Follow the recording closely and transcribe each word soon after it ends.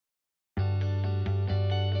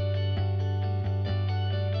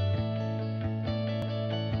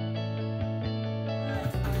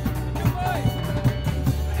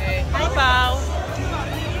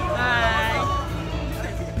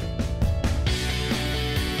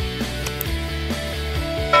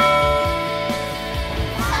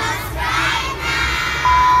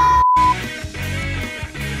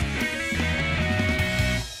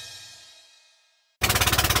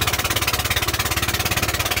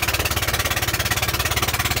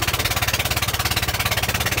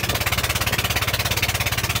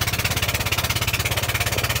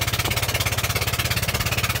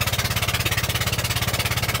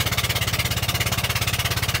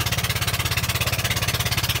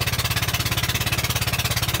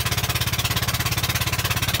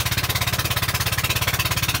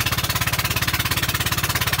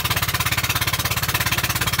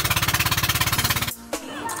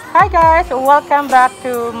Hi guys, welcome back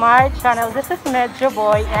to my channel. This is Medyo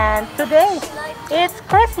Boi, and today it's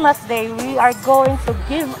Christmas Day. We are going to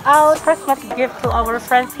give out Christmas gift to our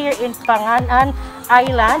friends here in Pangan-an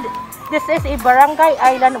Island. This is a barangay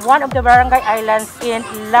island, one of the barangay islands in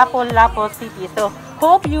Lapu-Lapu City. So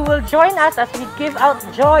hope you will join us as we give out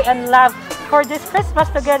joy and love for this Christmas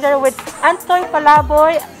together with Antoy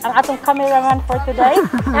Palaboy, ang atong cameraman for today,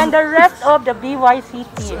 and the rest of the BYC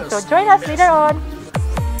team. So join us later on.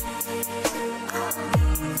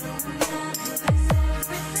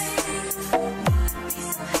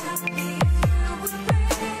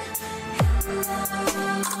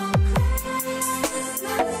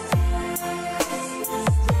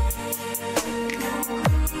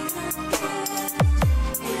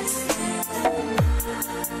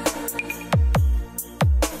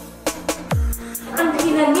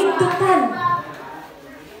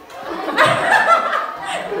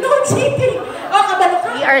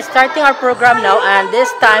 We are starting our program now, and this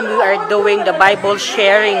time we are doing the Bible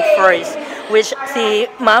sharing first, which si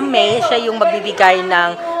Ma'am May, siya yung magbibigay ng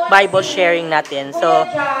Bible sharing natin. So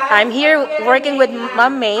I'm here working with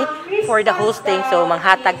Ma'am May for the hosting, so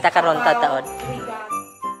manghatag ta karon tataon.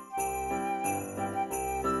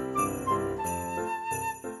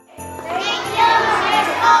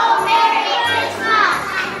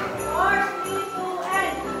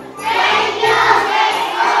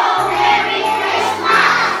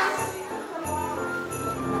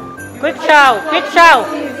 Quick show! Quick show!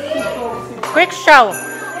 Quick show!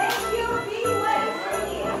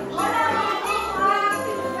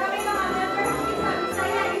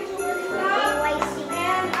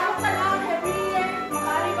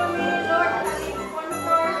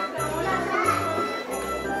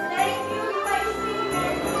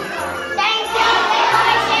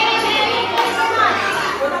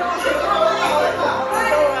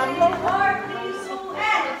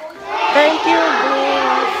 Thank you!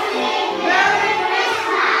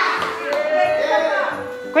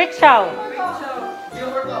 Quick show.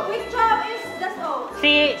 Quick show is just all.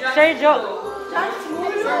 Si Sergio. John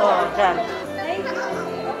Smulo. Oh, John. Thank you.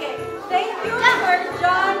 Okay. Thank you, Sir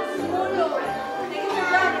John Smulo. Thank you,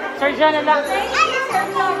 Sir John. Sir John na lang. Thank you, Sir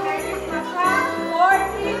John. Merry Christmas ha. 4,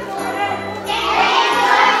 3, 2, and...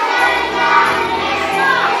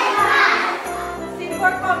 Sin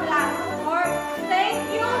for com lang. Or, thank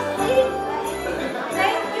you, Sin.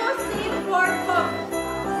 Thank you, Sin for com.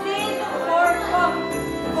 Sin for com.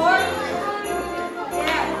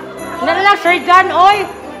 Ano lang, Sir John, oy!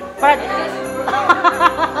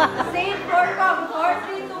 Save for com, 4,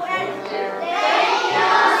 3, 2, and...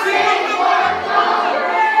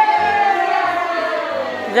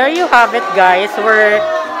 There you have it, guys.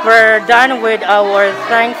 We're done with our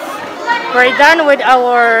thanks. We're done with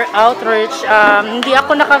our outreach. Hindi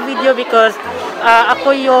ako naka-video because ako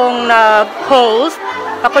yung nag-host,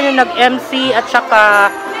 ako yung nag-MC at saka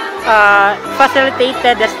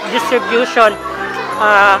facilitated the distribution.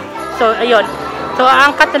 So ayun, so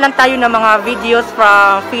aangkat na lang tayo ng mga videos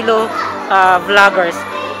from fellow vloggers.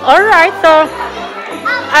 Alright, so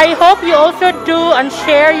I hope you also do and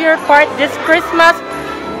share your part this Christmas.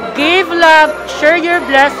 Give love, share your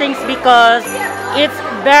blessings, because it's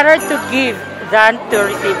better to give than to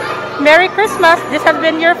receive. Merry Christmas. This has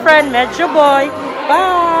been your friend Medyo Boi.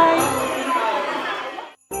 Bye.